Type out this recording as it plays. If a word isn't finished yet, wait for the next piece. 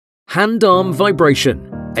Hand-arm vibration,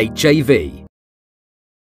 HAV.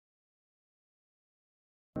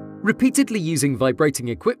 Repeatedly using vibrating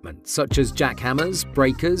equipment such as jackhammers,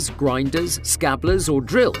 breakers, grinders, scabblers or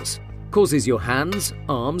drills causes your hands,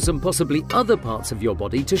 arms and possibly other parts of your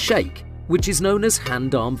body to shake, which is known as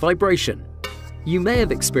hand-arm vibration. You may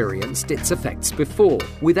have experienced its effects before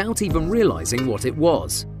without even realizing what it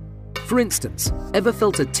was. For instance, ever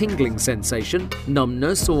felt a tingling sensation,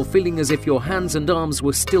 numbness or feeling as if your hands and arms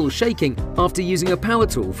were still shaking after using a power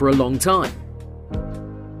tool for a long time?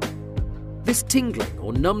 This tingling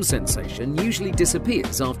or numb sensation usually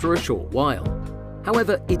disappears after a short while.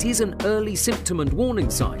 However, it is an early symptom and warning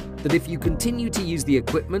sign that if you continue to use the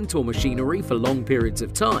equipment or machinery for long periods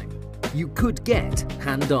of time, you could get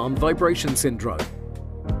hand-arm vibration syndrome.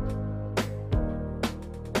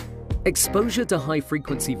 Exposure to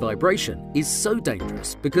high-frequency vibration is so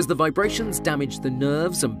dangerous because the vibrations damage the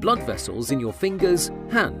nerves and blood vessels in your fingers,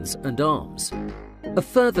 hands and arms. A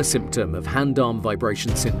further symptom of hand-arm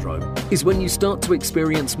vibration syndrome is when you start to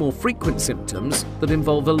experience more frequent symptoms that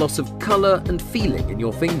involve a loss of colour and feeling in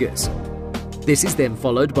your fingers. This is then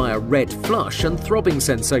followed by a red flush and throbbing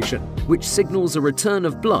sensation, which signals a return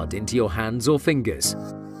of blood into your hands or fingers.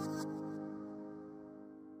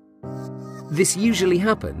 This usually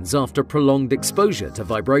happens after prolonged exposure to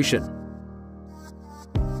vibration.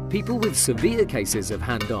 People with severe cases of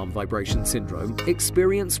hand-arm vibration syndrome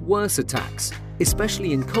experience worse attacks,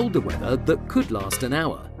 especially in colder weather that could last an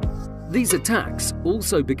hour. These attacks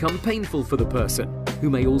also become painful for the person, who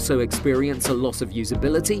may also experience a loss of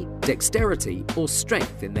usability, dexterity, or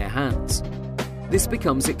strength in their hands. This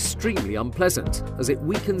becomes extremely unpleasant as it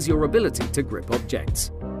weakens your ability to grip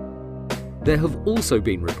objects. There have also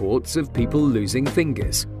been reports of people losing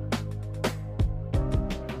fingers.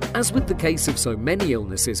 As with the case of so many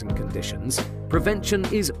illnesses and conditions, prevention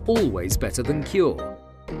is always better than cure.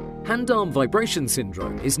 Hand-arm vibration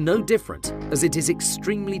syndrome is no different, as it is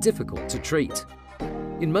extremely difficult to treat.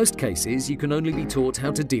 In most cases, you can only be taught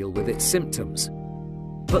how to deal with its symptoms.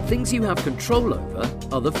 But things you have control over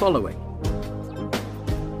are the following.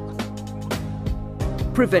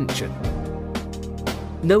 Prevention.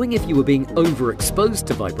 Knowing if you are being overexposed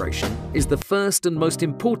to vibration is the first and most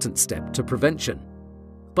important step to prevention.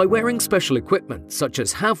 By wearing special equipment such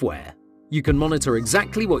as HAVwear, you can monitor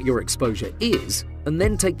exactly what your exposure is and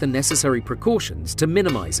then take the necessary precautions to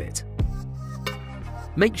minimize it.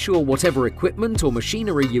 Make sure whatever equipment or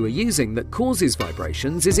machinery you are using that causes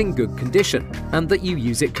vibrations is in good condition and that you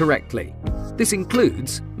use it correctly. This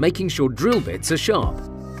includes making sure drill bits are sharp,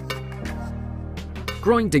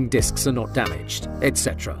 grinding discs are not damaged,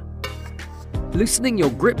 etc. Loosening your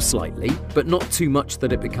grip slightly, but not too much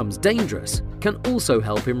that it becomes dangerous, can also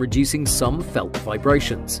help in reducing some felt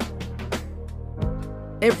vibrations.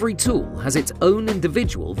 Every tool has its own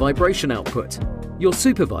individual vibration output. Your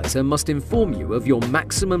supervisor must inform you of your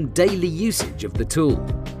maximum daily usage of the tool.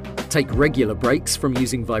 Take regular breaks from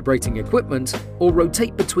using vibrating equipment or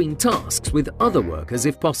rotate between tasks with other workers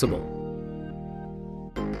if possible.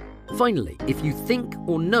 Finally, if you think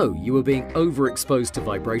or know you are being overexposed to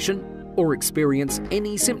vibration or experience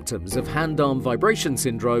any symptoms of hand-arm vibration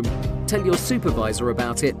syndrome, tell your supervisor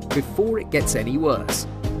about it before it gets any worse.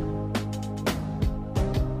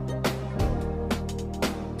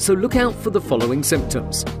 So look out for the following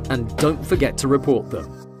symptoms and don't forget to report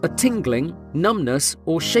them. A tingling, numbness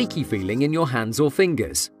or shaky feeling in your hands or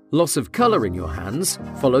fingers, loss of colour in your hands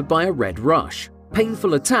followed by a red rush,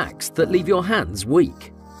 painful attacks that leave your hands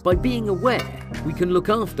weak. By being aware, we can look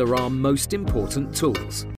after our most important tools.